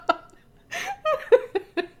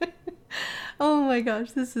my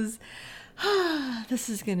gosh, this is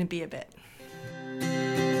going to be a bit.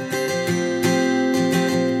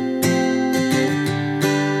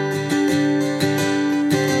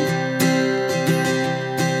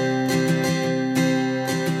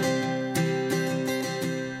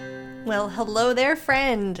 Well, hello there,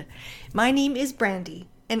 friend. My name is Brandy,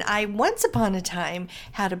 and I once upon a time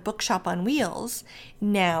had a bookshop on wheels.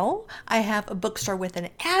 Now I have a bookstore with an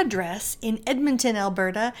address in Edmonton,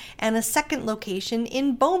 Alberta, and a second location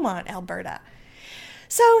in Beaumont, Alberta.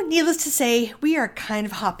 So, needless to say, we are kind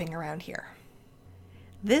of hopping around here.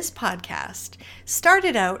 This podcast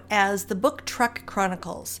started out as the Book Truck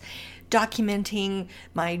Chronicles, documenting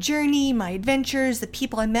my journey, my adventures, the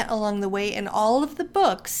people I met along the way, and all of the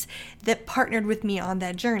books that partnered with me on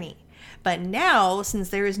that journey. But now, since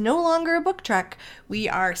there is no longer a book truck, we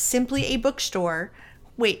are simply a bookstore.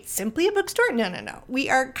 Wait, simply a bookstore? No. We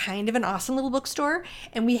are kind of an awesome little bookstore,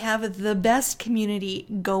 and we have the best community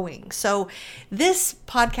going. So this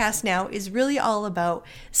podcast now is really all about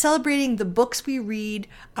celebrating the books we read,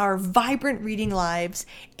 our vibrant reading lives,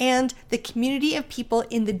 and the community of people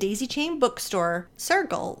in the Daisy Chain Bookstore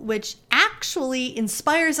circle, which actually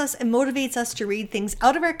inspires us and motivates us to read things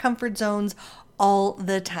out of our comfort zones all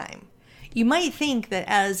the time. You might think that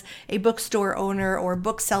as a bookstore owner or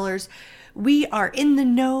booksellers, we are in the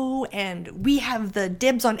know and we have the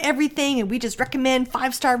dibs on everything and we just recommend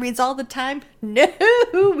 5-star reads all the time. No,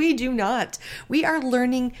 we do not. We are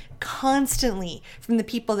learning constantly from the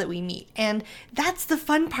people that we meet. And that's the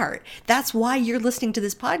fun part. That's why you're listening to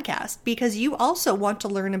this podcast, because you also want to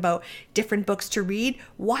learn about different books to read,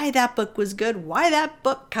 why that book was good, why that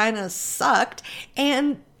book kind of sucked,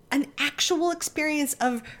 and an actual experience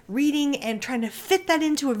of reading and trying to fit that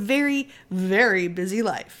into a very, very busy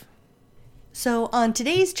life. So on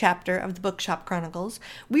today's chapter of the Bookshop Chronicles,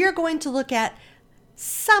 we are going to look at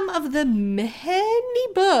some of the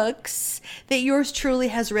many books that yours truly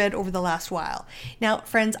has read over the last while. Now,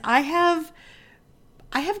 friends, I have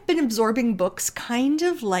been absorbing books kind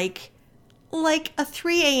of like a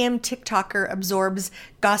 3 a.m. TikToker absorbs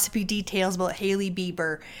gossipy details about Hailey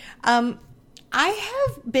Bieber. I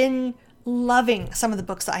have been loving some of the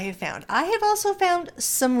books I have found. I have also found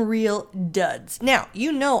some real duds. Now,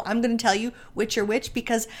 you know I'm going to tell you which are which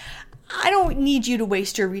because I don't need you to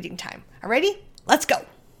waste your reading time. Alrighty? Let's go.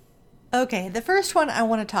 Okay, the first one I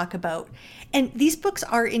want to talk about, and these books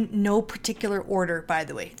are in no particular order, by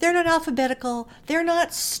the way. They're not alphabetical. They're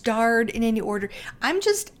not starred in any order. I'm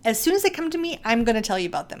just, as soon as they come to me, I'm going to tell you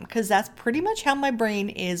about them because that's pretty much how my brain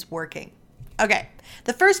is working. Okay,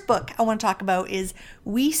 the first book I want to talk about is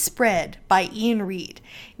We Spread by Ian Reid.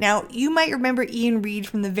 Now, you might remember Ian Reid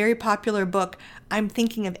from the very popular book I'm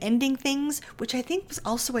Thinking of Ending Things, which I think was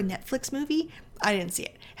also a Netflix movie. I didn't see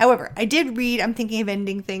it. However, I did read I'm Thinking of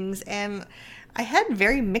Ending Things, and I had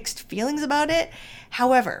very mixed feelings about it.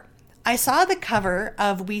 However, I saw the cover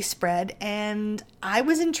of We Spread and I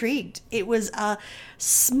was intrigued. It was a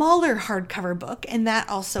smaller hardcover book, and that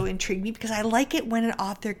also intrigued me because I like it when an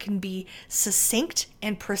author can be succinct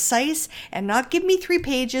and precise and not give me 3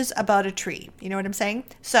 pages about a tree. You know what I'm saying?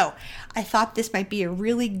 So I thought this might be a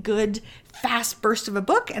really good, fast burst of a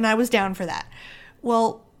book, and I was down for that.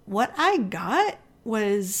 Well, what I got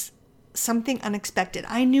was something unexpected.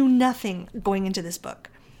 I knew nothing going into this book.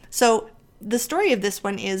 So the story of this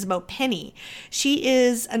one is about Penny. She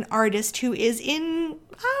is an artist who is in,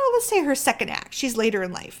 let's say her second act. She's later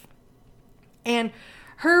in life. And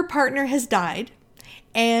her partner has died.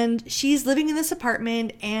 And she's living in this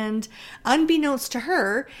apartment. And unbeknownst to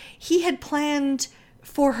her, he had planned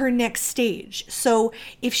for her next stage. So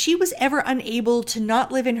if she was ever unable to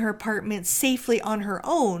not live in her apartment safely on her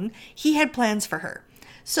own, he had plans for her.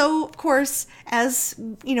 So, of course, as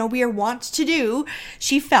you know, we are wont to do,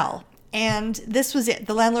 she fell. And this was it.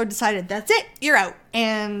 The landlord decided, that's it, you're out.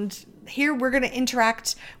 And here we're going to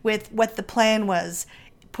interact with what the plan was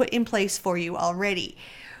put in place for you already.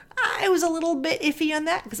 I was a little bit iffy on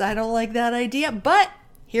that because I don't like that idea, but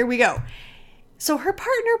here we go. So her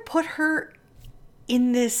partner put her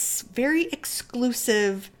in this very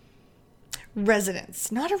exclusive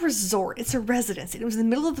residence. Not a resort, it's a residence. It was in the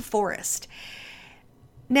middle of the forest.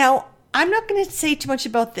 Now, I'm not going to say too much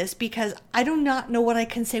about this because I do not know what I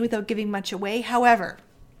can say without giving much away. However,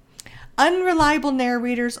 unreliable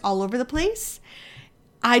narrators all over the place.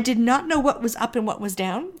 I did not know what was up and what was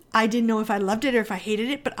down. I didn't know if I loved it or if I hated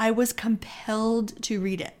it, but I was compelled to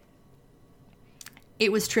read it.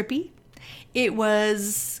 It was trippy. It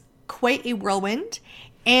was quite a whirlwind.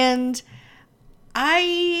 And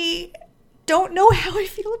I don't know how I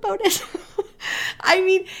feel about it. I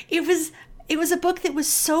mean, it It was a book that was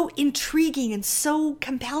so intriguing and so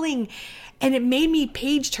compelling, and it made me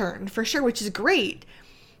page turn for sure, which is great.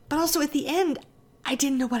 But also at the end, I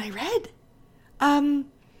didn't know what I read.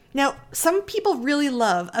 Now, some people really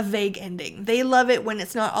love a vague ending. They love it when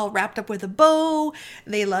it's not all wrapped up with a bow.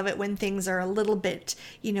 They love it when things are a little bit,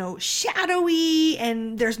 shadowy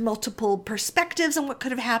and there's multiple perspectives on what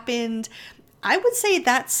could have happened. I would say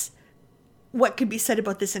that's what could be said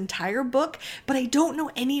about this entire book, but I don't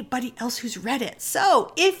know anybody else who's read it.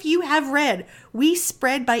 So if you have read We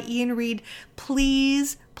Spread by Ian Reid,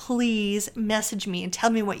 please message me and tell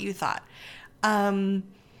me what you thought. I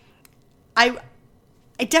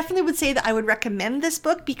definitely would say that I would recommend this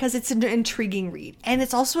book because it's an intriguing read. And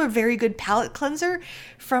it's also a very good palate cleanser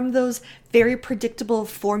from those very predictable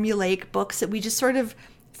formulaic books that we just sort of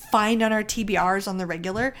find on our TBRs on the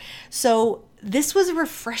regular. So this was a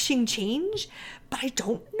refreshing change, but I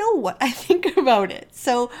don't know what I think about it.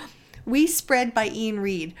 So We Spread by Ian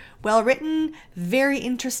Reid. Well written, very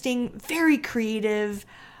interesting, very creative,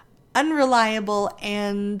 unreliable,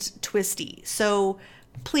 and twisty. So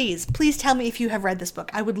please tell me if you have read this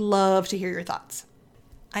book. I would love to hear your thoughts.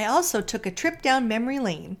 I also took a trip down memory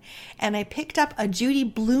lane and I picked up a Judy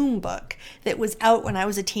Blume book that was out when I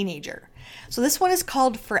was a teenager. So this one is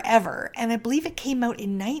called Forever, and I believe it came out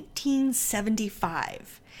in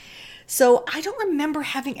 1975. So I don't remember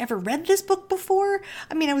having ever read this book before.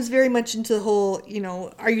 I mean, I was very much into the whole,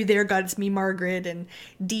 Are You There, God, It's Me, Margaret, and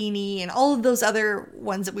Deanie, and all of those other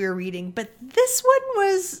ones that we were reading. But this one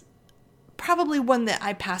was probably one that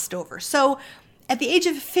I passed over. So at the age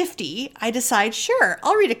of 50, I decide, sure,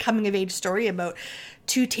 I'll read a coming-of-age story about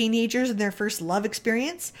two teenagers and their first love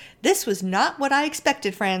experience. This was not what I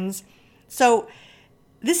expected, friends. So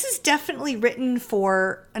this is definitely written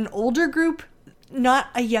for an older group, not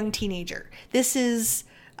a young teenager. This is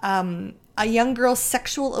a young girl's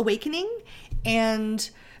sexual awakening, and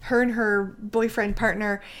her boyfriend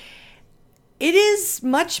partner. It is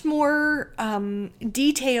much more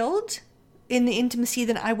detailed in the intimacy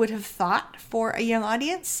than I would have thought for a young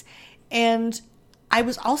audience. And I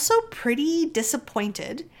was also pretty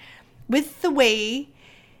disappointed with the way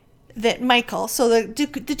that Michael, so the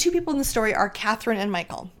two people in the story are Catherine and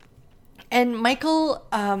Michael. And Michael,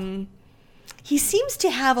 he seems to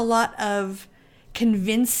have a lot of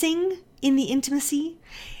convincing in the intimacy.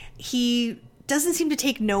 He doesn't seem to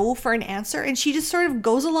take no for an answer, and she just sort of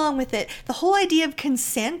goes along with it. The whole idea of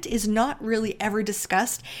consent is not really ever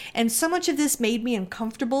discussed, and so much of this made me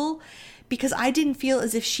uncomfortable because I didn't feel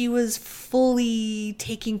as if she was fully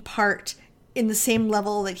taking part in the same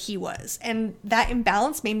level that he was. And that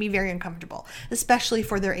imbalance made me very uncomfortable, especially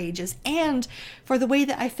for their ages and for the way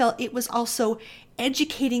that I felt it was also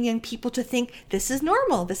educating young people to think this is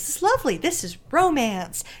normal, this is lovely, this is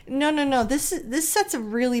romance. No, this sets a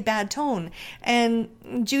really bad tone. And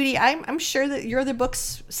Judy, I'm sure that your other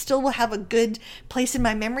books still will have a good place in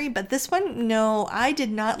my memory, but this one, no, I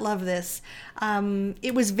did not love this.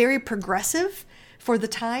 It was very progressive for the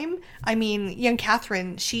time. I mean, young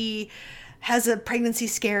Catherine, she has a pregnancy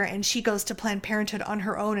scare and she goes to Planned Parenthood on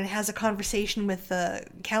her own and has a conversation with the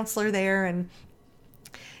counselor there, and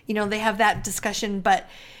they have that discussion. But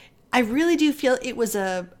I really do feel it was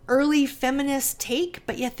a early feminist take,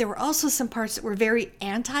 but yet there were also some parts that were very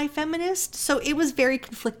anti-feminist, so it was very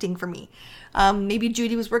conflicting for me. Maybe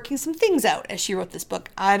Judy was working some things out as she wrote this book,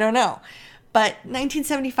 I don't know. But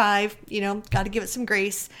 1975, got to give it some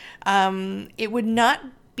grace. It would not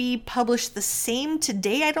be published the same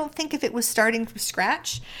today, I don't think, if it was starting from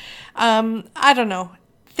scratch. I don't know.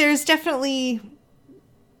 There's definitely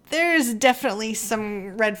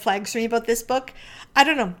some red flags for me about this book. I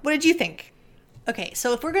don't know. What did you think? Okay,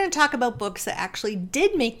 so if we're going to talk about books that actually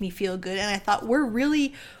did make me feel good and I thought were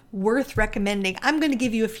really worth recommending, I'm going to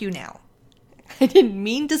give you a few now. I didn't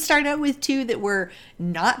mean to start out with two that were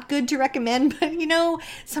not good to recommend, but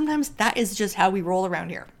sometimes that is just how we roll around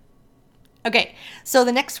here. Okay, so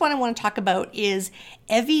the next one I want to talk about is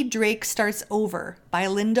Evie Drake Starts Over by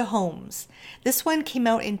Linda Holmes. This one came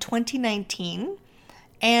out in 2019,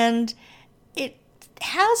 and it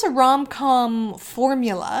has a rom-com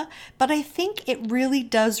formula, but I think it really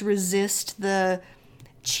does resist the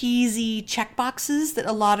cheesy checkboxes that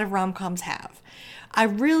a lot of rom-coms have. I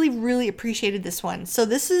really, really appreciated this one. So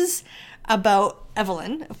this is about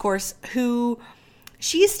Evelyn, of course, who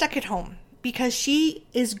she's stuck at home because she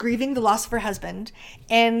is grieving the loss of her husband,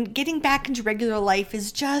 and getting back into regular life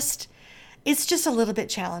is just a little bit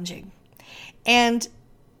challenging. And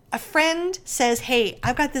a friend says, hey,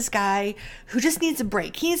 I've got this guy who just needs a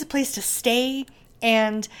break. He needs a place to stay,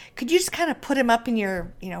 and could you just kind of put him up in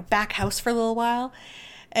your, back house for a little while?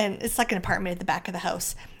 And it's like an apartment at the back of the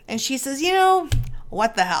house. And she says,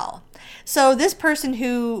 what the hell? So this person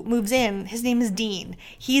who moves in, his name is Dean.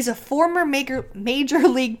 He's a former major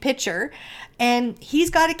league pitcher, and he's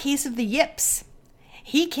got a case of the yips.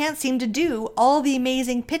 He can't seem to do all the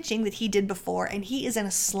amazing pitching that he did before, and he is in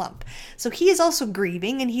a slump. So he is also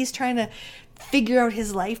grieving, and he's trying to figure out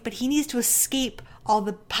his life, but he needs to escape all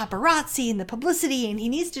the paparazzi and the publicity, and he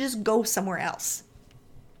needs to just go somewhere else.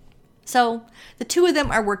 So the two of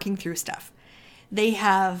them are working through stuff. They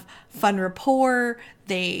have fun rapport,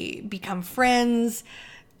 they become friends,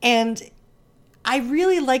 and I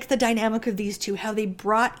really like the dynamic of these two, how they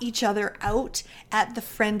brought each other out at the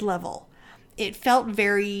friend level. It felt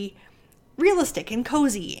very realistic and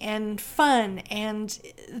cozy and fun, and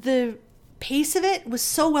the pace of it was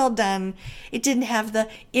so well done. It didn't have the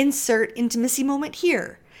insert intimacy moment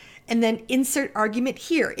here and then insert argument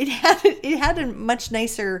here. It had a much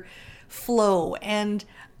nicer flow, and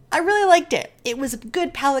I really liked it. It was a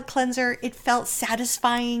good palate cleanser. It felt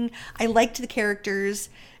satisfying. I liked the characters,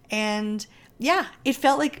 and yeah, it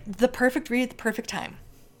felt like the perfect read at the perfect time.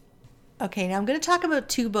 Okay, now I'm going to talk about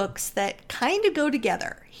two books that kind of go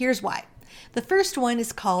together. Here's why. The first one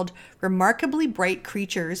is called Remarkably Bright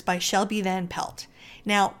Creatures by Shelby Van Pelt.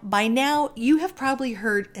 Now, by now, you have probably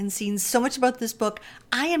heard and seen so much about this book,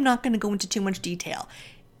 I am not going to go into too much detail.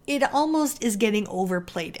 It almost is getting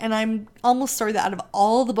overplayed, and I'm almost sorry that out of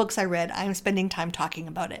all the books I read, I'm spending time talking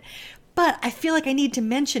about it. But I feel like I need to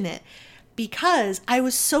mention it because I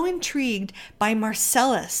was so intrigued by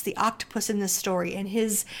Marcellus, the octopus in this story, and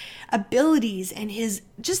his abilities and his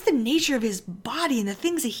just the nature of his body and the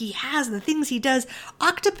things that he has and the things he does.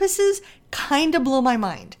 Octopuses kind of blow my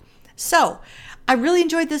mind. So I really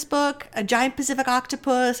enjoyed this book. A giant Pacific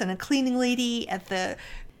octopus and a cleaning lady at the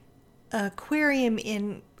aquarium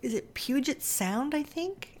in, is it Puget Sound, I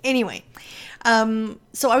think? Anyway,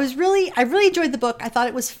 so I really enjoyed the book. I thought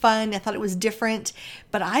it was fun. I thought it was different,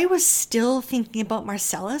 but I was still thinking about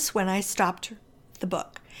Marcellus when I stopped the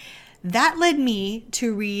book. That led me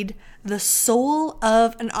to read The Soul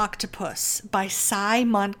of an Octopus by Sy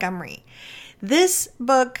Montgomery. This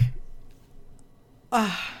book,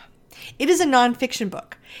 it is a nonfiction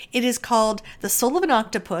book. It is called The Soul of an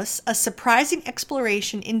Octopus, A Surprising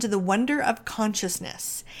Exploration into the Wonder of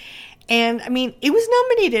Consciousness. And I mean, it was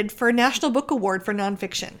nominated for a National Book Award for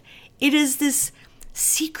nonfiction. It is this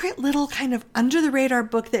secret little kind of under the radar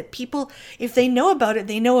book that people, if they know about it,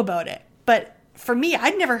 they know about it. But for me,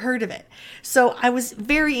 I'd never heard of it. So I was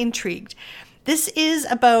very intrigued. This is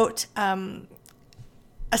about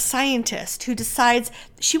a scientist who decides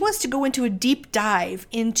she wants to go into a deep dive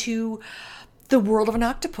into the world of an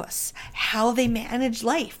octopus, how they manage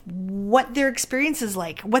life, what their experience is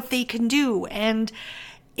like, what they can do. And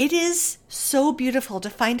it is so beautiful to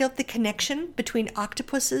find out the connection between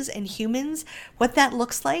octopuses and humans, what that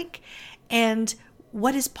looks like, and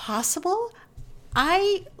what is possible.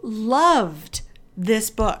 I loved this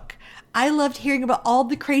book. I loved hearing about all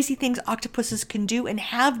the crazy things octopuses can do and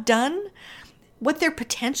have done, what their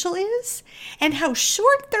potential is, and how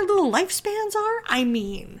short their little lifespans are. I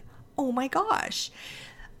mean, oh my gosh.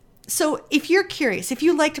 So if you're curious, if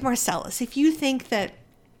you liked Marcellus, if you think that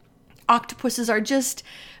octopuses are just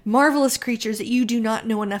marvelous creatures that you do not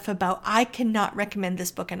know enough about, I cannot recommend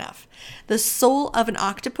this book enough. The Soul of an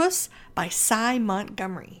Octopus by Sy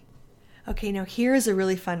Montgomery. Okay, now here's a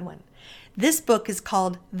really fun one. This book is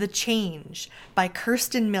called The Change by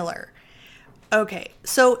Kirsten Miller. Okay,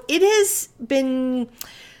 so it has been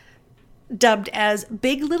dubbed as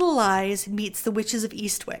Big Little Lies meets The Witches of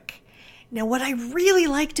Eastwick. Now, what I really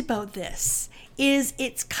liked about this is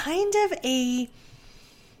it's kind of a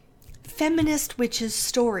feminist witches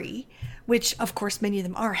story, which of course many of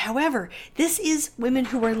them are. However, this is women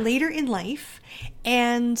who are later in life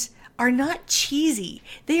and are not cheesy.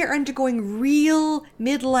 They are undergoing real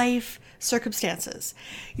midlife circumstances.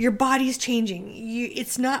 Your body's changing.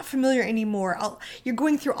 It's not familiar anymore. You're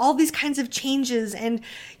going through all these kinds of changes, and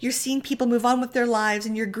you're seeing people move on with their lives,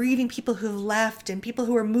 and you're grieving people who have left and people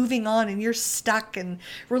who are moving on, and you're stuck, and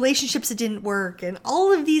relationships that didn't work, and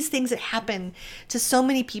all of these things that happen to so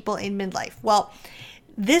many people in midlife. Well,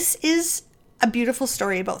 this is a beautiful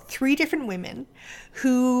story about 3 different women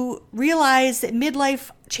who realize that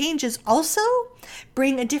midlife changes also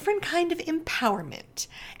bring a different kind of empowerment.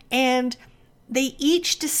 And they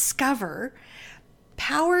each discover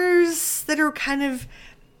powers that are kind of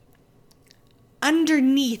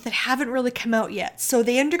underneath that haven't really come out yet. So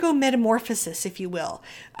they undergo metamorphosis, if you will,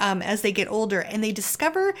 as they get older. And they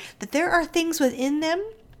discover that there are things within them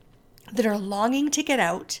that are longing to get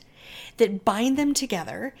out, that bind them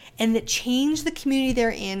together, and that change the community they're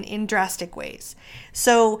in drastic ways.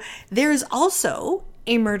 So there's also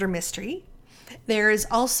a murder mystery. There is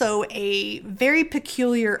also a very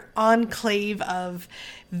peculiar enclave of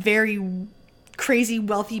very crazy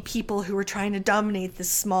wealthy people who are trying to dominate this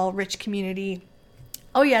small rich community.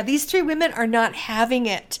 Oh yeah, these three women are not having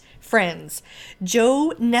it, friends.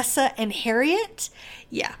 Jo, Nessa, and Harriet,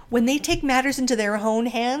 yeah, when they take matters into their own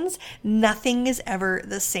hands, nothing is ever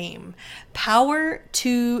the same. Power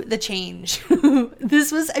to the change.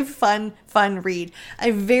 This was a fun read.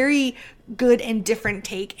 A very good and different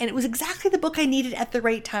take, and it was exactly the book I needed at the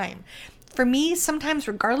right time. For me, sometimes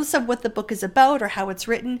regardless of what the book is about or how it's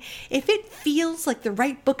written, if it feels like the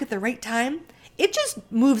right book at the right time, it just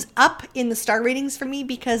moves up in the star ratings for me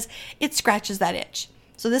because it scratches that itch.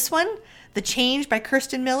 So this one, The Change by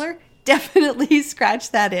Kirsten Miller, definitely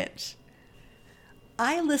scratched that itch.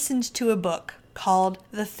 I listened to a book called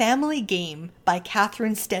The Family Game by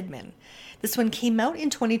Catherine Steadman. This one came out in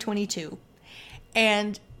 2022,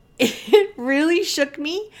 and it really shook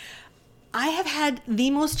me. I have had the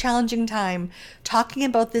most challenging time talking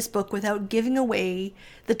about this book without giving away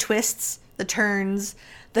the twists, the turns,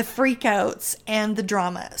 the freakouts, and the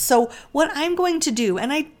drama. So what I'm going to do,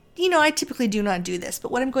 and I typically do not do this, but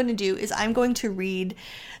what I'm going to do is I'm going to read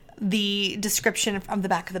the description from the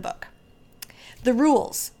back of the book. The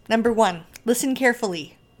rules. Number 1, listen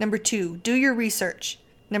carefully. Number 2, do your research.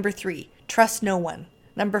 Number 3, trust no one.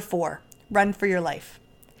 Number 4, run for your life.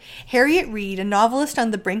 Harriet Reed, a novelist on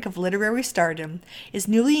the brink of literary stardom, is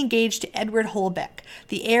newly engaged to Edward Holbeck,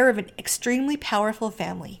 the heir of an extremely powerful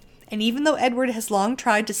family. And even though Edward has long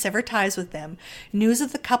tried to sever ties with them, news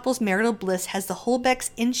of the couple's marital bliss has the Holbecks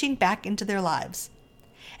inching back into their lives.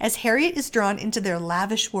 As Harriet is drawn into their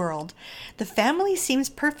lavish world, the family seems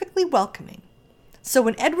perfectly welcoming. So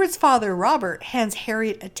when Edward's father, Robert, hands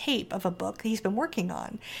Harriet a tape of a book he's been working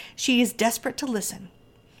on, she is desperate to listen.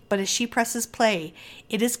 But as she presses play,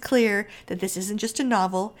 it is clear that this isn't just a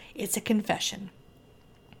novel, it's a confession.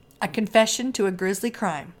 A confession to a grisly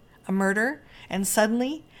crime, a murder, and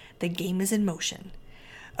suddenly the game is in motion.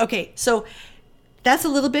 Okay, so that's a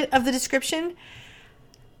little bit of the description.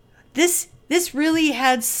 This really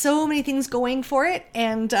had so many things going for it,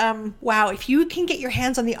 and wow, if you can get your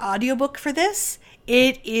hands on the audiobook for this,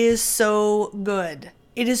 it is so good.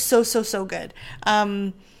 It is so good.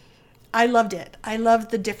 I loved it. I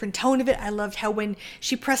loved the different tone of it. I loved how when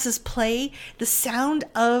she presses play, the sound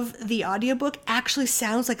of the audiobook actually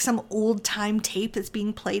sounds like some old time tape that's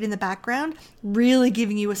being played in the background, really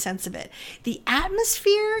giving you a sense of it. The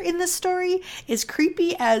atmosphere in this story is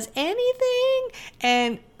creepy as anything,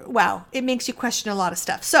 and wow, it makes you question a lot of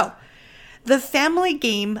stuff. So, The Family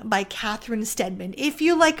Game by Catherine Steadman. If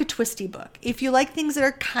you like a twisty book, if you like things that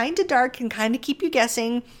are kind of dark and kind of keep you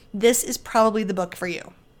guessing, this is probably the book for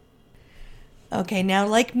you. Okay, now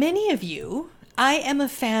like many of you, I am a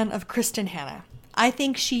fan of Kristin Hannah. I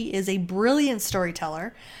think she is a brilliant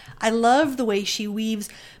storyteller. I love the way she weaves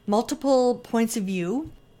multiple points of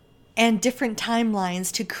view and different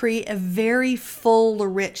timelines to create a very full,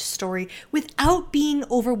 rich story without being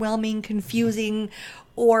overwhelming, confusing,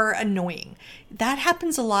 or annoying. That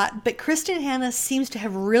happens a lot, but Kristin Hannah seems to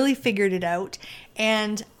have really figured it out,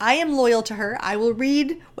 and I am loyal to her. I will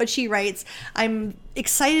read what she writes. I'm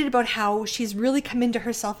excited about how she's really come into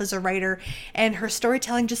herself as a writer, and her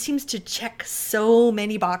storytelling just seems to check so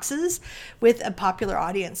many boxes with a popular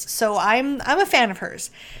audience. So I'm a fan of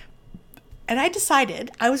hers. And I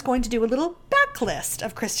decided I was going to do a little backlist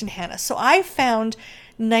of Kristin Hannah. So I found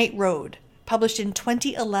Night Road, published in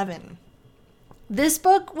 2011. This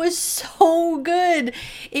book was so good.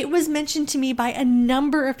 It was mentioned to me by a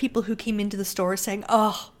number of people who came into the store saying,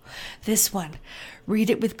 oh, this one, read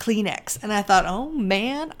it with Kleenex. And I thought, oh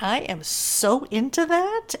man, I am so into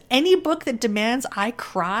that. Any book that demands I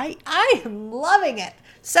cry, I am loving it.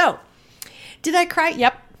 So, did I cry?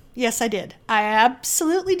 Yep. Yes, I did. I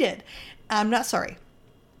absolutely did. I'm not sorry.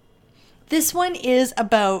 This one is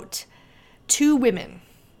about two women.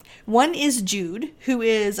 One is Jude, who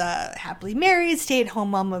is a happily married,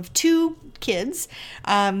 stay-at-home mom of two kids,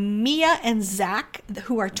 Mia and Zach,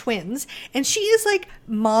 who are twins, and she is like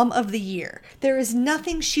mom of the year. There is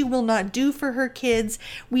nothing she will not do for her kids.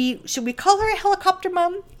 Should we call her a helicopter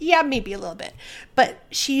mom? Yeah, maybe a little bit. But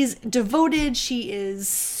she's devoted. She is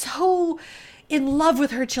so in love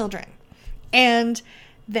with her children. And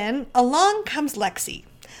then along comes Lexi.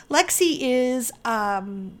 Lexi is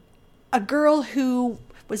a girl who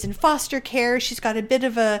was in foster care. She's got a bit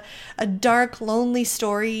of a dark, lonely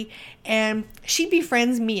story, and she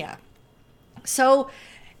befriends Mia. So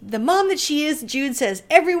the mom that she is, Jude says,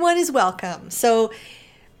 everyone is welcome. So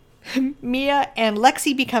Mia and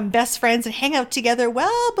Lexi become best friends and hang out together.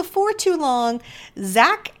 Well, before too long,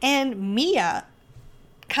 Zach and Mia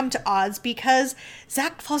come to odds because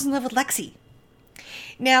Zach falls in love with Lexi.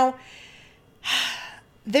 Now,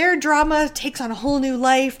 their drama takes on a whole new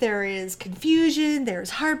life. There is confusion,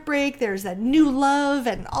 there's heartbreak, there's that new love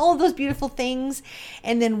and all of those beautiful things.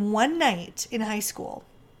 And then one night in high school,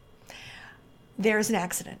 there's an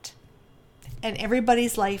accident and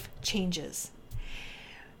everybody's life changes.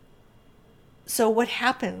 So what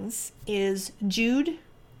happens is Jude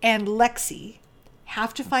and Lexi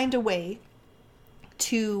have to find a way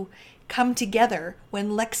to come together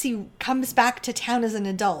when Lexi comes back to town as an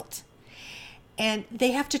adult. And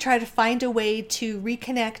they have to try to find a way to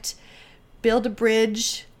reconnect, build a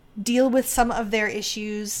bridge, deal with some of their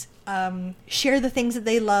issues, share the things that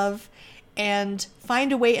they love, and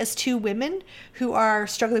find a way as two women who are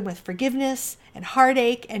struggling with forgiveness and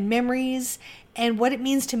heartache and memories and what it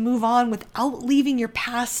means to move on without leaving your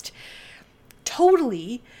past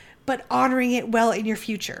totally, but honoring it well in your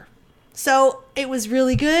future. So it was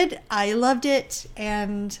really good. I loved it.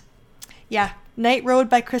 And yeah, Night Road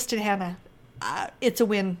by Kristen Hanna. It's a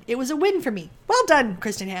win. It was a win for me. Well done,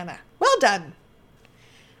 Kristen Hanna. Well done.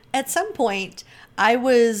 At some point, I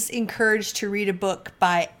was encouraged to read a book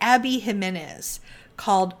by Abby Jimenez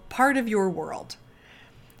called Part of Your World.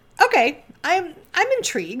 Okay, I'm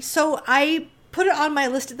intrigued, so I put it on my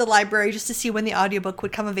list at the library just to see when the audiobook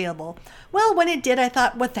would come available. Well, when it did, I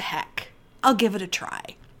thought, what the heck? I'll give it a try.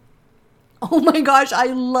 Oh my gosh, I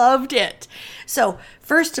loved it. So,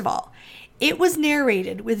 first of all, it was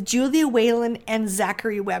narrated with Julia Whelan and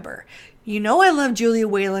Zachary Weber. You know I love Julia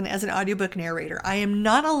Whelan as an audiobook narrator. I am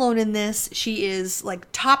not alone in this. She is like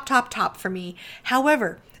top for me.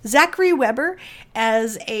 However, Zachary Weber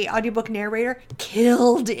as a audiobook narrator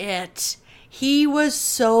killed it. He was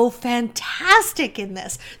so fantastic in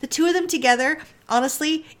this. The two of them together,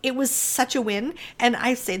 honestly, it was such a win. And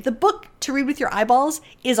I say the book to read with your eyeballs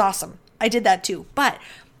is awesome. I did that too. But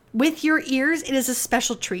with your ears, it is a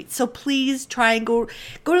special treat. So please try and go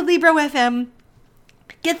to Libro FM.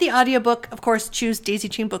 Get the audiobook. Of course, choose Daisy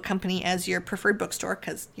Chain Book Company as your preferred bookstore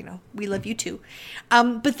because, you know, we love you too.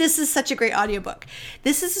 But this is such a great audiobook.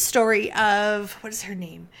 This is a story of, what is her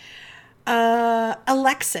name?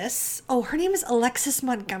 Alexis. Oh, her name is Alexis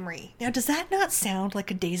Montgomery. Now, does that not sound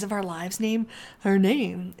like a Days of Our Lives name? Her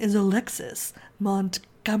name is Alexis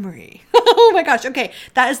Montgomery. Oh my gosh. Okay.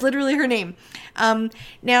 That is literally her name.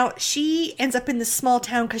 Now, she ends up in this small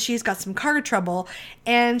town because she's got some car trouble,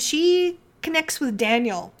 and she connects with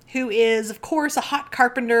Daniel, who is, of course, a hot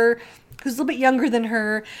carpenter who's a little bit younger than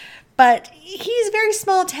her, but he's a very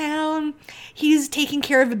small town. He's taking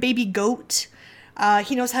care of a baby goat.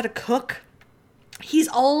 He knows how to cook. He's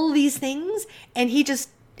all these things, and he just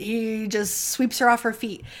sweeps her off her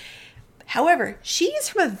feet. However, she's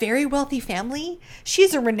from a very wealthy family.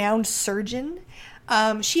 She's a renowned surgeon.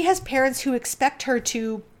 She has parents who expect her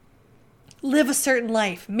to live a certain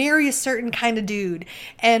life, marry a certain kind of dude,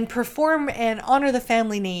 and perform and honor the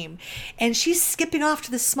family name. And she's skipping off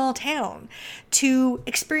to this small town to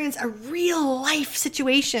experience a real life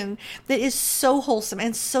situation that is so wholesome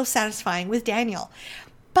and so satisfying with Daniel.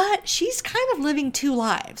 But she's kind of living two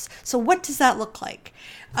lives. So what does that look like?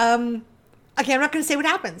 Okay, I'm not going to say what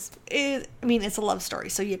happens. It's a love story,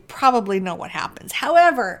 so you probably know what happens.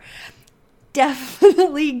 However,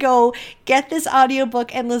 definitely go get this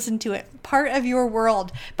audiobook and listen to it. Part of Your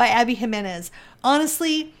World by Abby Jimenez.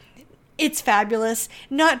 Honestly, it's fabulous.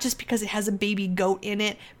 Not just because it has a baby goat in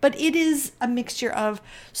it, but it is a mixture of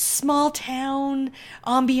small town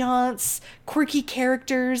ambiance, quirky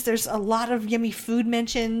characters. There's a lot of yummy food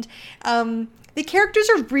mentioned. The characters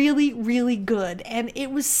are really, really good, and it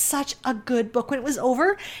was such a good book. When it was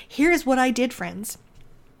over, here's what I did, friends.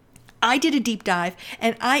 I did a deep dive,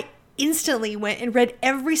 and I instantly went and read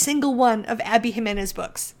every single one of Abby Jimenez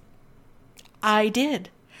books. I did.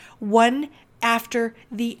 One after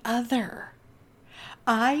the other.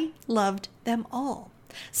 I loved them all.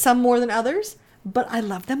 Some more than others, but I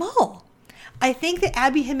loved them all. I think that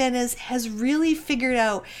Abby Jimenez has really figured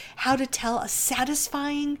out how to tell a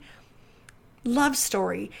satisfying love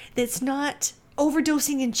story that's not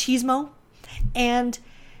overdosing in cheesemo and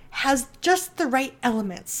has just the right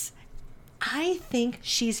elements. I think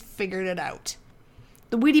she's figured it out.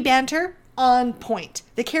 The witty banter, on point.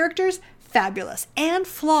 The characters, fabulous and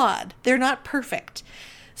flawed. They're not perfect.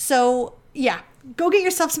 So, yeah, go get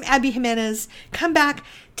yourself some Abby Jimenez. Come back,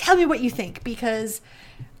 tell me what you think, because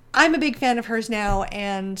I'm a big fan of hers now,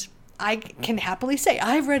 and I can happily say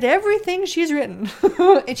I've read everything she's written.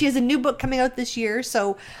 And she has a new book coming out this year,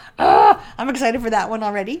 so I'm excited for that one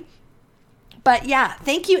already. But yeah,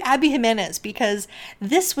 thank you, Abby Jimenez, because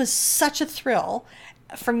this was such a thrill.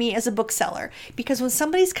 for me as a bookseller, because when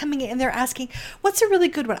somebody's coming in and they're asking, what's a really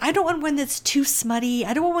good one? I don't want one that's too smutty.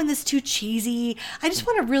 I don't want one that's too cheesy. I just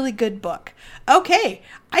want a really good book. Okay,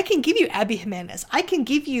 I can give you Abby Jimenez. I can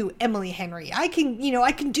give you Emily Henry. I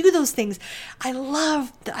can do those things. I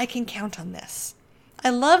love that I can count on this. I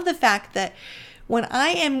love the fact that when I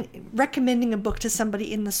am recommending a book to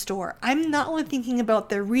somebody in the store, I'm not only thinking about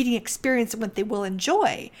their reading experience and what they will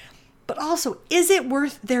enjoy, but also, is it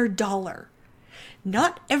worth their dollar?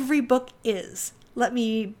 Not every book is. Let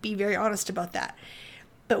me be very honest about that.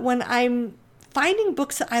 But when I'm finding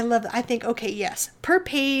books that I love, I think, okay, yes, per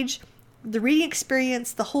page, the reading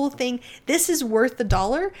experience, the whole thing, this is worth the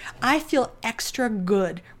dollar. I feel extra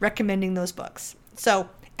good recommending those books. So,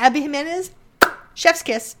 Abby Jimenez, chef's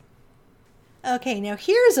kiss. Okay, now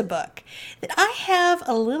here's a book that I have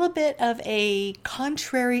a little bit of a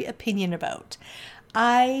contrary opinion about.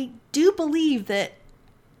 I do believe that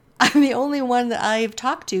I'm the only one that I've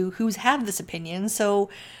talked to who's had this opinion, so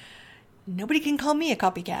nobody can call me a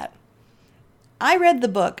copycat. I read the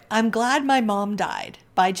book I'm Glad My Mom Died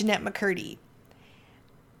by Jennette McCurdy.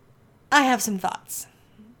 I have some thoughts.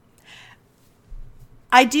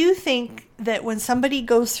 I do think that when somebody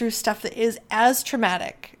goes through stuff that is as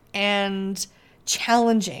traumatic and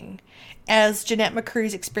challenging as Jennette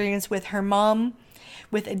McCurdy's experience with her mom,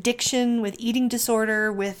 with addiction, with eating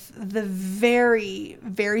disorder, with the very,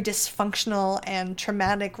 very dysfunctional and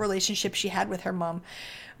traumatic relationship she had with her mom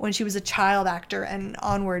when she was a child actor and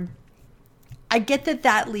onward, I get that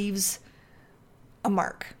that leaves a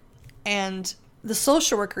mark. And the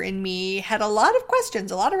social worker in me had a lot of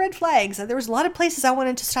questions, a lot of red flags. There was a lot of places I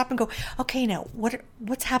wanted to stop and go, okay, now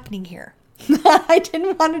what's happening here? I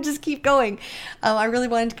didn't want to just keep going. I really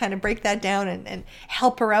wanted to kind of break that down and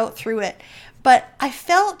help her out through it. But I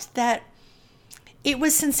felt that it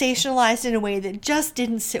was sensationalized in a way that just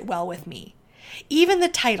didn't sit well with me. Even the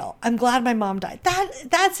title, I'm Glad My Mom Died,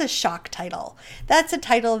 that's a shock title. That's a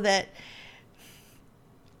title that,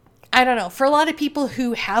 I don't know, for a lot of people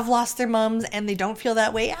who have lost their moms and they don't feel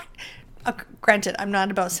that way, granted, I'm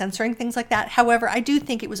not about censoring things like that. However, I do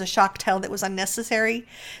think it was a shock title that was unnecessary.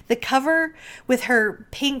 The cover with her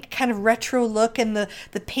pink kind of retro look and the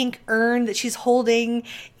pink urn that she's holding,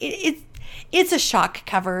 it's a shock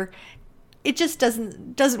cover. It just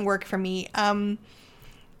doesn't work for me. I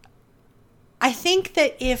think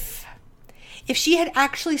that if she had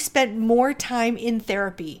actually spent more time in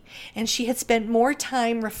therapy and she had spent more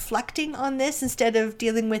time reflecting on this instead of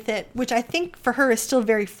dealing with it, which I think for her is still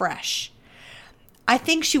very fresh, I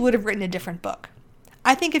think she would have written a different book.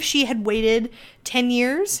 I think if she had waited 10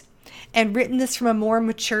 years and written this from a more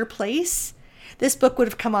mature place, this book would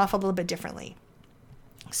have come off a little bit differently.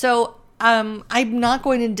 So I'm not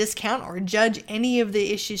going to discount or judge any of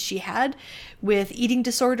the issues she had with eating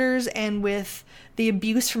disorders and with the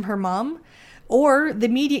abuse from her mom or the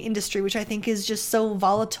media industry, which I think is just so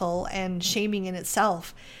volatile and shaming in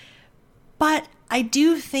itself. But I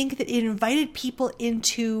do think that it invited people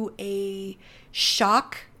into a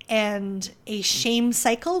shock and a shame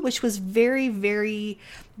cycle, which was very, very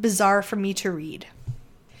bizarre for me to read.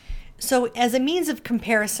 So as a means of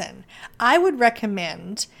comparison, I would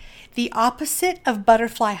recommend The Opposite of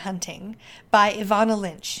Butterfly Hunting by Evanna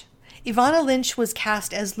Lynch. Evanna Lynch was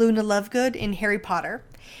cast as Luna Lovegood in Harry Potter.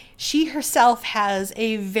 She herself has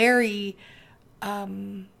a very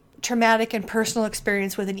traumatic and personal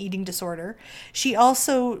experience with an eating disorder. She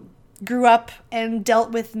also grew up and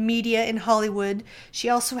dealt with media in Hollywood. She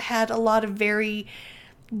also had a lot of very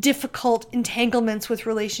difficult entanglements with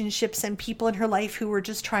relationships and people in her life who were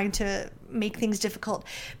just trying to make things difficult.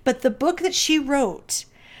 But the book that she wrote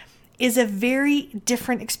is a very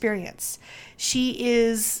different experience.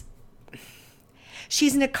 She's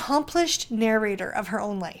an accomplished narrator of her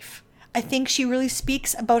own life. I think she really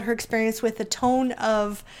speaks about her experience with a tone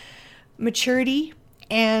of maturity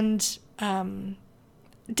and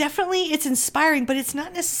definitely it's inspiring, but it's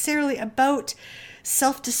not necessarily about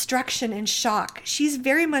self-destruction and shock. She's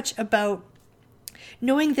very much about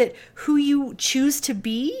knowing that who you choose to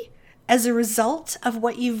be as a result of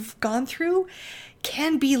what you've gone through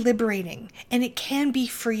can be liberating and it can be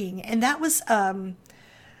freeing. And that was a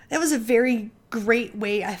very great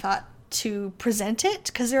way, I thought, to present it,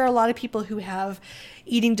 because there are a lot of people who have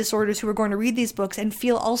eating disorders who are going to read these books and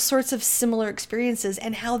feel all sorts of similar experiences,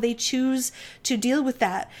 and how they choose to deal with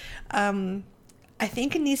that. I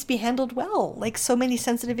think it needs to be handled well, like so many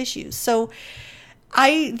sensitive issues. So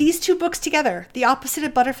these two books together, The Opposite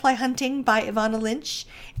of Butterfly Hunting by Evanna Lynch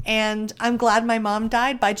and I'm Glad My Mom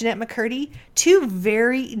Died by Jennette McCurdy, two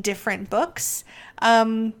very different books.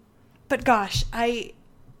 But gosh, read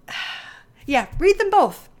them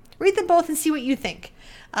both. Read them both and see what you think.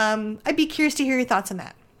 I'd be curious to hear your thoughts on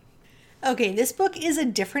that. Okay, this book is a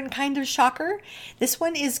different kind of shocker. This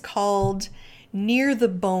one is called Near the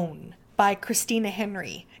Bone by Christina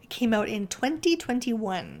Henry. It came out in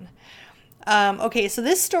 2021. Okay, so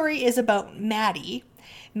this story is about Maddie.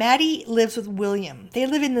 Maddie lives with William. They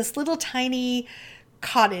live in this little tiny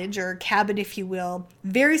cottage or cabin, if you will,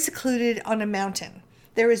 very secluded on a mountain.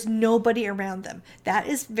 There is nobody around them. That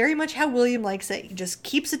is very much how William likes it. He just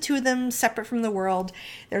keeps the two of them separate from the world.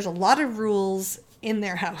 There's a lot of rules in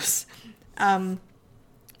their house.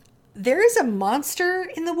 There is a monster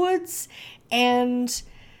in the woods, and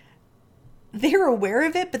they're aware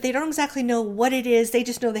of it, but they don't exactly know what it is. They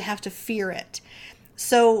just know they have to fear it.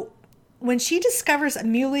 So when she discovers a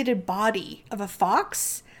mutilated body of a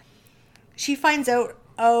fox, she finds out,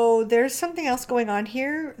 oh, there's something else going on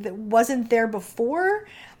here that wasn't there before.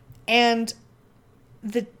 And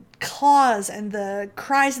the claws and the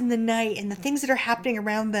cries in the night and the things that are happening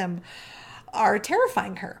around them are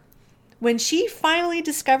terrifying her. When she finally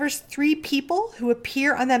discovers 3 people who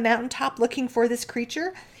appear on that mountaintop looking for this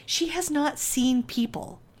creature, she has not seen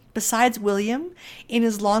people besides William in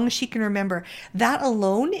as long as she can remember. That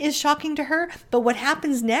alone is shocking to her, but what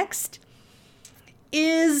happens next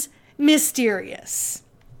is mysterious.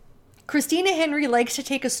 Christina Henry likes to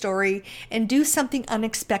take a story and do something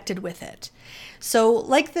unexpected with it. So,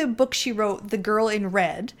 like the book she wrote, The Girl in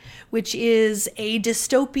Red, which is a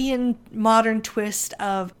dystopian modern twist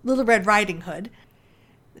of Little Red Riding Hood,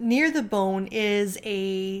 Near the Bone is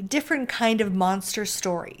a different kind of monster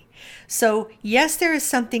story. So, yes, there is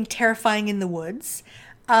something terrifying in the woods,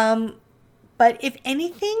 but if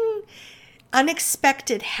anything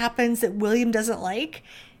unexpected happens that William doesn't like,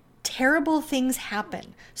 terrible things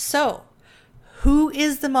happen. So, who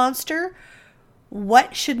is the monster?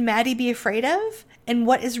 What should Maddie be afraid of? And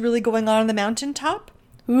what is really going on the mountaintop?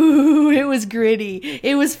 Ooh, it was gritty.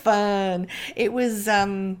 It was fun. It was,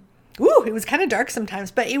 it was kind of dark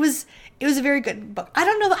sometimes, but it was a very good book. I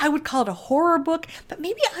don't know that I would call it a horror book, but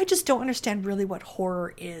maybe I just don't understand really what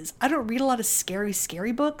horror is. I don't read a lot of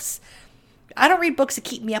scary books. I don't read books that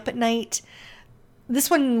keep me up at night. This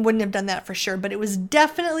one wouldn't have done that for sure, but it was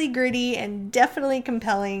definitely gritty and definitely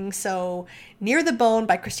compelling. So, Near the Bone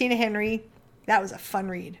by Christina Henry. That was a fun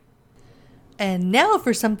read. And now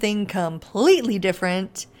for something completely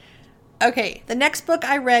different. Okay, the next book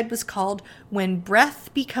I read was called When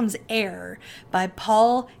Breath Becomes Air by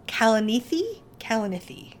Paul Kalanithi.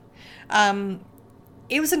 It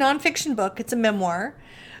was a nonfiction book. It's a memoir.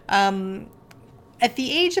 At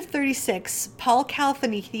the age of 36, Paul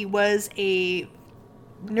Kalanithi was a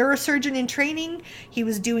neurosurgeon in training. He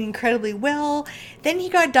was doing incredibly well. Then he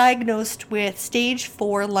got diagnosed with stage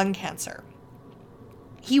 4 lung cancer.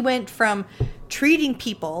 He went from treating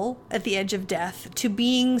people at the edge of death to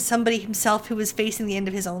being somebody himself who was facing the end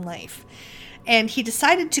of his own life. And he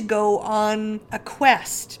decided to go on a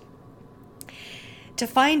quest to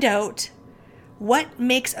find out what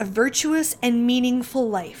makes a virtuous and meaningful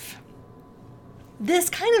life.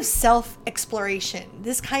 This kind of self-exploration,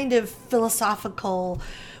 this kind of philosophical,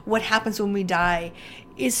 what happens when we die,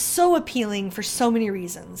 is so appealing for so many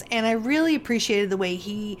reasons. And I really appreciated the way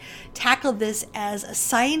he tackled this as a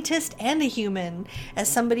scientist and a human, as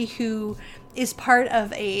somebody who is part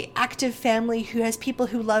of a active family, who has people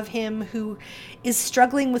who love him, who is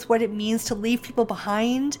struggling with what it means to leave people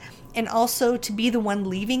behind, and also to be the one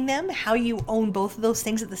leaving them, how you own both of those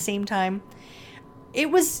things at the same time.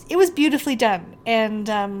 It was beautifully done, and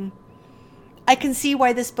I can see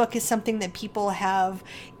why this book is something that people have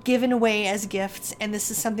given away as gifts, and this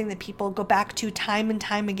is something that people go back to time and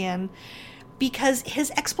time again, because his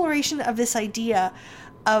exploration of this idea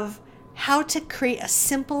of how to create a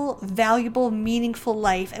simple, valuable, meaningful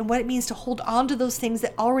life and what it means to hold on to those things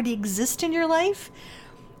that already exist in your life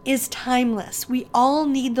is timeless. We all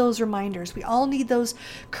need those reminders. We all need those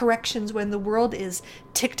corrections when the world is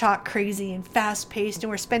TikTok crazy and fast paced and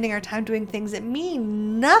we're spending our time doing things that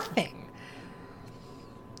mean nothing.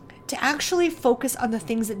 To actually focus on the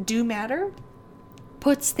things that do matter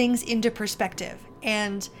puts things into perspective.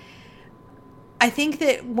 And I think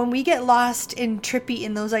that when we get lost and trippy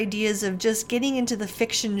in those ideas of just getting into the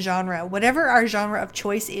fiction genre, whatever our genre of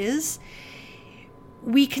choice is,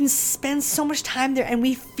 we can spend so much time there and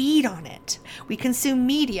we feed on it. We consume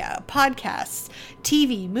media, podcasts,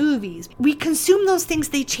 TV, movies. We consume those things,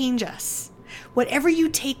 they change us. Whatever you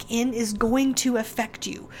take in is going to affect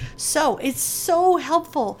you. So it's so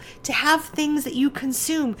helpful to have things that you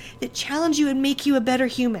consume that challenge you and make you a better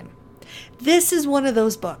human. This is one of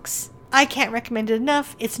those books. I can't recommend it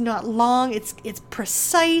enough. It's not long. It's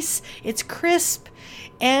precise. It's crisp.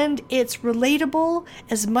 And it's relatable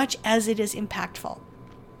as much as it is impactful.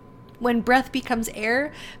 When Breath Becomes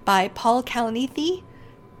Air by Paul Kalanithi.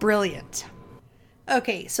 Brilliant.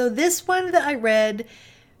 Okay, so this one that I read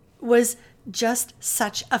was just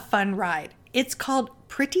such a fun ride. It's called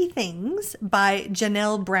Pretty Things by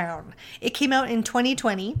Janelle Brown. It came out in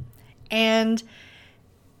 2020, and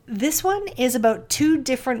this one is about two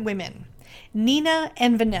different women, Nina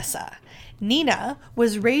and Vanessa. Nina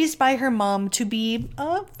was raised by her mom to be,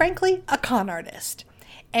 frankly, a con artist.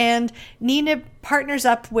 And Nina partners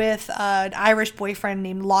up with an Irish boyfriend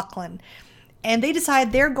named Lachlan. And they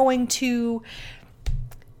decide they're going to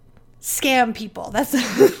scam people. That's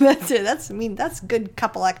it. That's good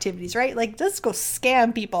couple activities, right? Like, let's go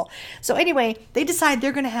scam people. So anyway, they decide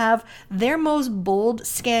they're going to have their most bold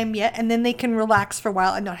scam yet, and then they can relax for a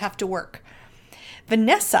while and not have to work.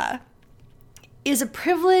 Vanessa is a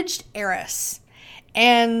privileged heiress,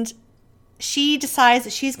 and she decides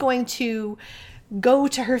that she's going to go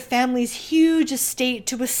to her family's huge estate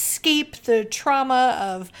to escape the trauma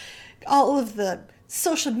of all of the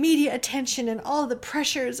social media attention and all the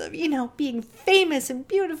pressures of, being famous and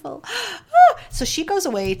beautiful. So she goes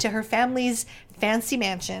away to her family's fancy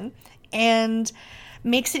mansion and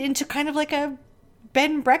makes it into kind of like a bed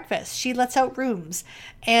and breakfast. She lets out rooms.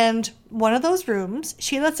 And one of those rooms,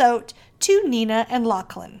 she lets out to Nina and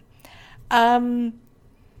Lachlan.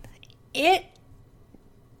 It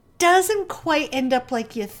doesn't quite end up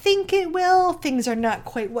like you think it will. Things are not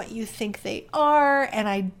quite what you think they are, and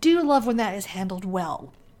I do love when that is handled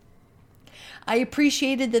well. I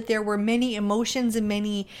appreciated that there were many emotions and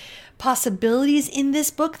many possibilities in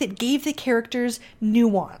this book that gave the characters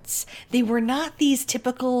nuance. They were not these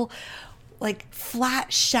typical,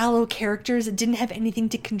 flat, shallow characters that didn't have anything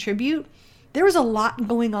to contribute. There was a lot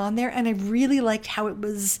going on there, and I really liked how it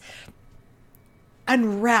was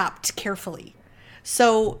unwrapped carefully.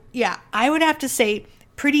 So, yeah, I would have to say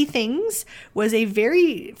Pretty Things was a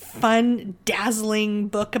very fun, dazzling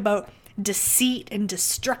book about deceit and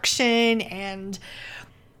destruction and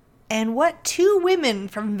what two women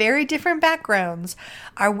from very different backgrounds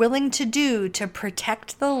are willing to do to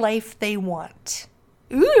protect the life they want.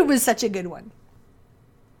 Ooh, it was such a good one.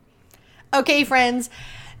 Okay, friends,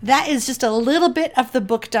 that is just a little bit of the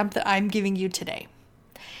book dump that I'm giving you today.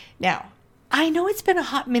 Now, I know it's been a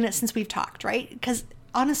hot minute since we've talked, right? Because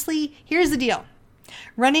honestly, here's the deal.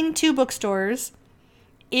 Running two bookstores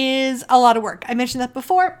is a lot of work. I mentioned that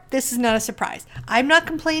before. This is not a surprise. I'm not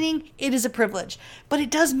complaining. It is a privilege. But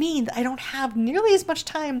it does mean that I don't have nearly as much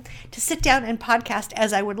time to sit down and podcast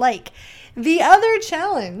as I would like. The other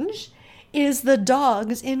challenge is the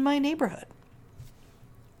dogs in my neighborhood.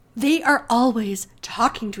 They are always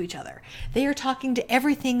talking to each other. They are talking to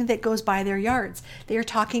everything that goes by their yards. They are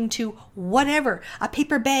talking to whatever. A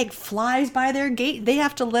paper bag flies by their gate. They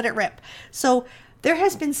have to let it rip. So there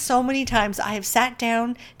has been so many times I have sat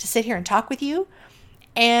down to sit here and talk with you,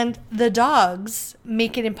 and the dogs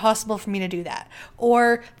make it impossible for me to do that.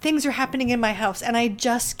 Or things are happening in my house and I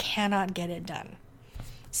just cannot get it done.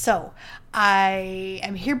 So I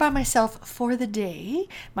am here by myself for the day.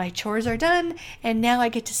 My chores are done, and now I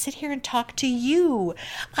get to sit here and talk to you.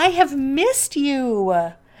 I have missed you.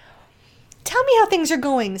 Tell me how things are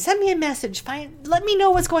going. Send me a message. Let me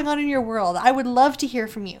know what's going on in your world. I would love to hear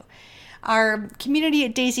from you. Our community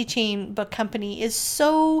at Daisy Chain Book Company is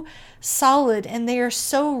so solid, and they are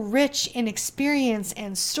so rich in experience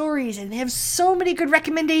and stories, and they have so many good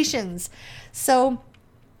recommendations. So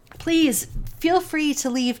please feel free to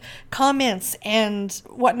leave comments and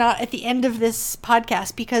whatnot at the end of this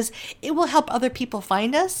podcast, because it will help other people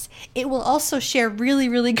find us. It will also share really,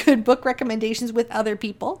 really good book recommendations with other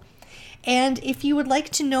people. And if you would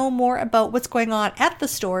like to know more about what's going on at the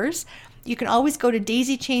stores, you can always go to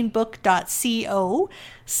daisychainbook.co,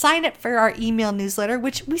 sign up for our email newsletter,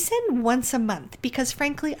 which we send once a month, because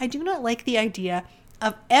frankly, I do not like the idea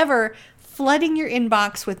of ever flooding your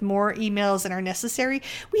inbox with more emails than are necessary.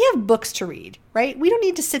 We have books to read, right? We don't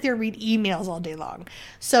need to sit there and read emails all day long.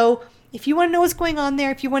 So if you want to know what's going on there,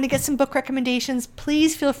 if you want to get some book recommendations,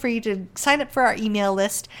 please feel free to sign up for our email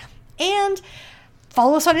list and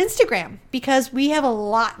follow us on Instagram, because we have a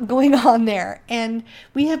lot going on there, and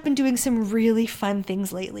we have been doing some really fun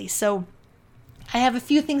things lately. So I have a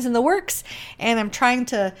few things in the works, and I'm trying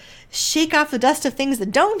to shake off the dust of things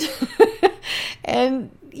that don't.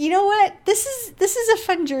 And you know what? This is a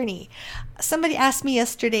fun journey. Somebody asked me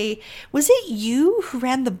yesterday, was it you who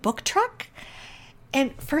ran the book truck?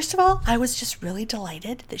 And first of all, I was just really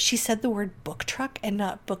delighted that she said the word book truck and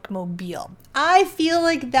not bookmobile. I feel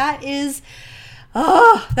like that is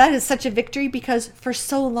such a victory, because for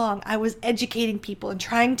so long I was educating people and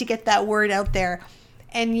trying to get that word out there.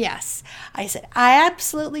 And yes, I said, I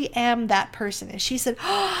absolutely am that person. And she said,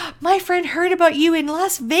 oh, my friend heard about you in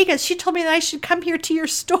Las Vegas. She told me that I should come here to your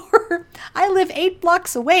store. I live 8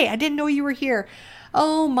 blocks away. I didn't know you were here.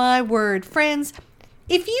 Oh my word. Friends,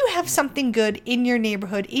 if you have something good in your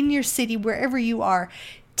neighborhood, in your city, wherever you are,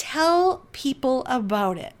 tell people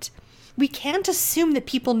about it. We can't assume that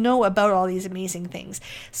people know about all these amazing things.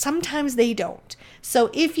 Sometimes they don't.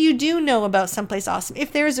 So if you do know about someplace awesome,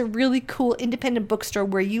 if there's a really cool independent bookstore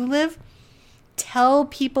where you live, tell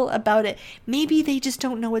people about it. Maybe they just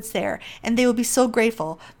don't know it's there, and they will be so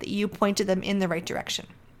grateful that you pointed them in the right direction.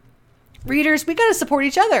 Readers, we got to support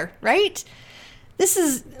each other, right?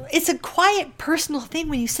 It's a quiet, personal thing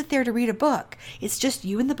when you sit there to read a book. It's just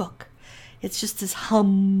you and the book. It's just this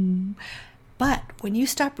hum. But when you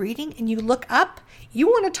stop reading and you look up, you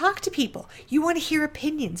want to talk to people. You want to hear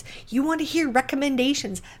opinions. You want to hear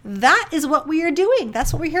recommendations. That is what we are doing.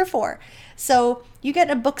 That's what we're here for. So you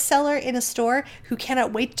get a bookseller in a store who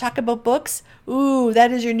cannot wait to talk about books. Ooh,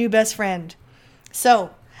 that is your new best friend.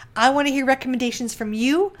 So I want to hear recommendations from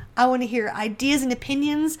you. I want to hear ideas and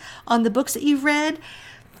opinions on the books that you've read.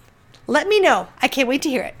 Let me know. I can't wait to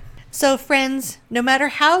hear it. So friends, no matter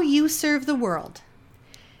how you serve the world,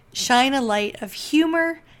 shine a light of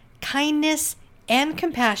humor, kindness, and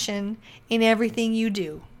compassion in everything you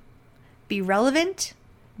do. Be relevant,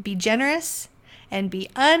 be generous, and be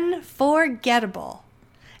unforgettable.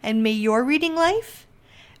 And may your reading life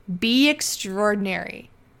be extraordinary.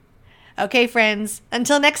 Okay, friends,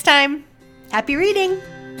 until next time, happy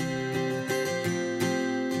reading!